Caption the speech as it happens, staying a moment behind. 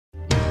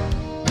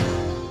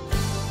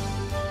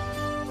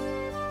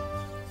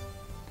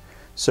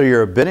So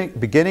you're a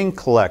beginning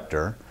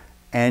collector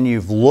and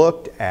you've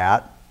looked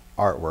at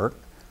artwork,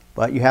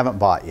 but you haven't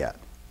bought yet.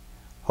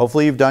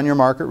 Hopefully you've done your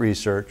market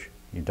research,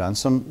 you've done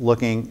some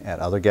looking at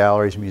other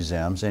galleries,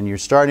 museums, and you're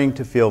starting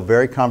to feel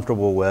very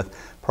comfortable with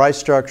price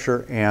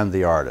structure and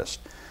the artist.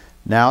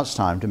 Now it's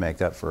time to make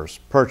that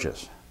first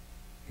purchase.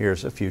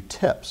 Here's a few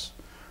tips.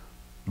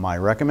 My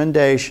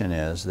recommendation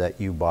is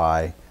that you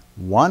buy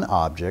one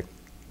object,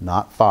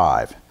 not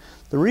 5.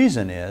 The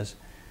reason is,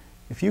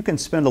 if you can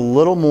spend a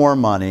little more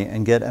money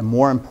and get a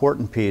more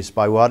important piece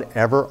by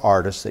whatever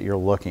artist that you're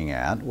looking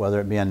at,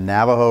 whether it be a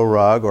Navajo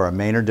rug or a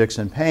Maynard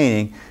Dixon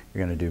painting,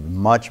 you're going to do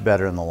much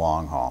better in the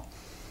long haul.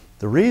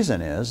 The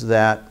reason is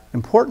that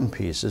important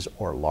pieces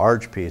or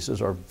large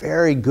pieces or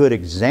very good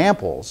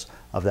examples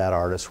of that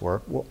artist's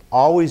work will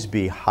always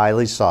be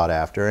highly sought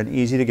after and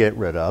easy to get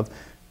rid of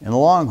in the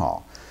long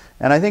haul.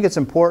 And I think it's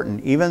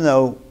important, even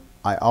though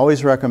I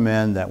always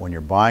recommend that when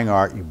you're buying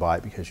art, you buy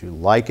it because you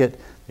like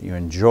it, that you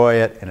enjoy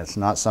it, and it's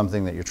not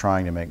something that you're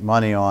trying to make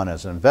money on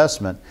as an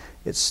investment,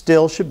 it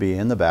still should be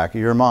in the back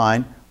of your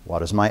mind,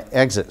 what is my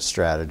exit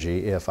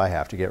strategy if I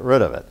have to get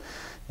rid of it?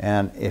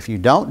 And if you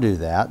don't do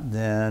that,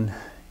 then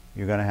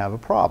you're going to have a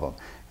problem.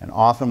 And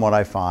often what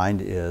I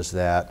find is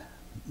that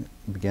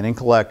beginning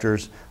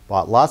collectors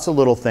bought lots of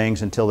little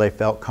things until they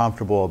felt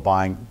comfortable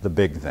buying the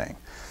big thing.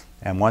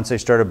 And once they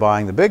started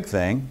buying the big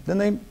thing, then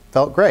they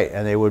felt great,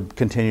 and they would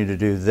continue to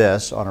do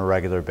this on a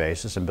regular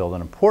basis and build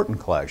an important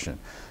collection.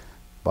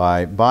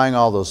 By buying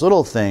all those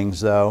little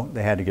things, though,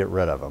 they had to get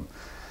rid of them.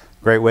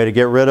 Great way to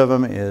get rid of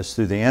them is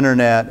through the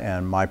internet,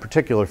 and my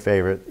particular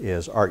favorite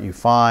is Art You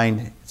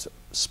Find. It's a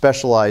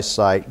specialized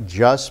site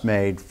just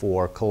made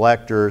for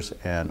collectors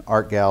and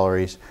art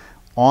galleries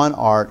on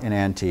art and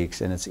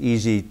antiques, and it's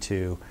easy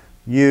to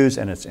use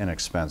and it's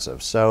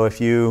inexpensive. So if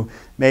you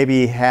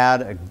maybe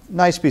had a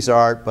nice piece of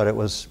art, but it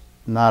was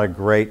not a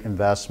great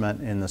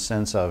investment in the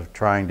sense of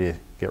trying to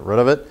get rid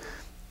of it,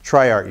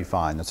 try Art You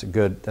Find. That's a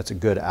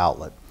good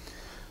outlet.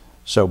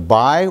 So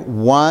buy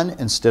one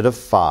instead of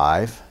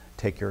 5.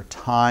 Take your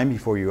time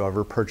before you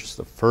ever purchase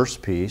the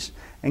first piece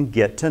and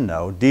get to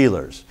know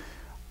dealers.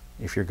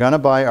 If you're going to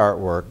buy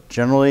artwork,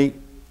 generally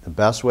the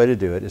best way to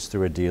do it is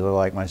through a dealer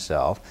like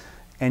myself,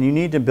 and you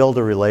need to build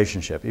a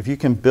relationship. If you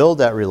can build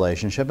that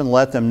relationship and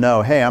let them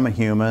know, hey, I'm a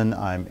human,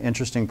 I'm an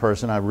interesting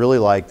person, I really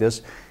like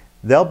this,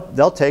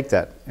 they'll take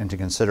that into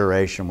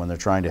consideration when they're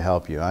trying to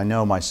help you. I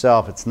know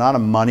myself, it's not a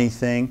money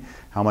thing,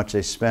 how much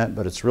they spent,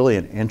 but it's really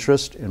an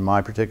interest in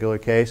my particular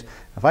case.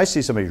 If I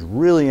see somebody's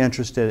really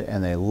interested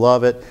and they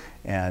love it,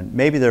 and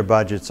maybe their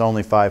budget's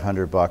only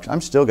 $500, I'm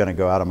still going to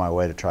go out of my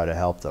way to try to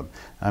help them.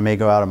 I may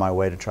go out of my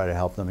way to try to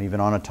help them even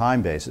on a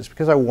time basis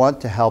because I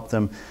want to help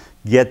them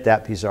get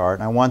that piece of art,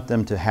 and I want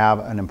them to have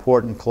an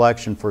important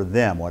collection for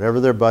them, whatever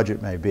their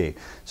budget may be.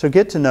 So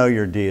get to know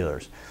your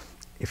dealers.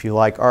 If you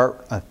like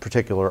art, a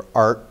particular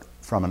art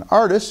from an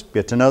artist,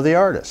 get to know the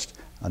artist.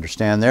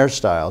 Understand their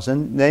styles,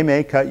 and they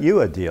may cut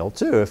you a deal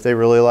too if they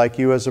really like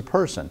you as a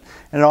person.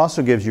 And it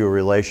also gives you a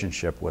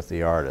relationship with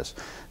the artist.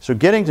 So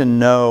getting to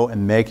know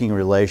and making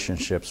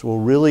relationships will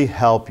really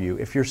help you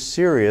if you're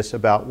serious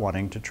about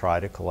wanting to try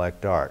to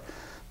collect art.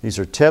 These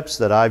are tips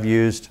that I've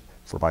used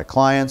for my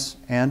clients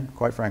and,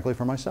 quite frankly,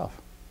 for myself.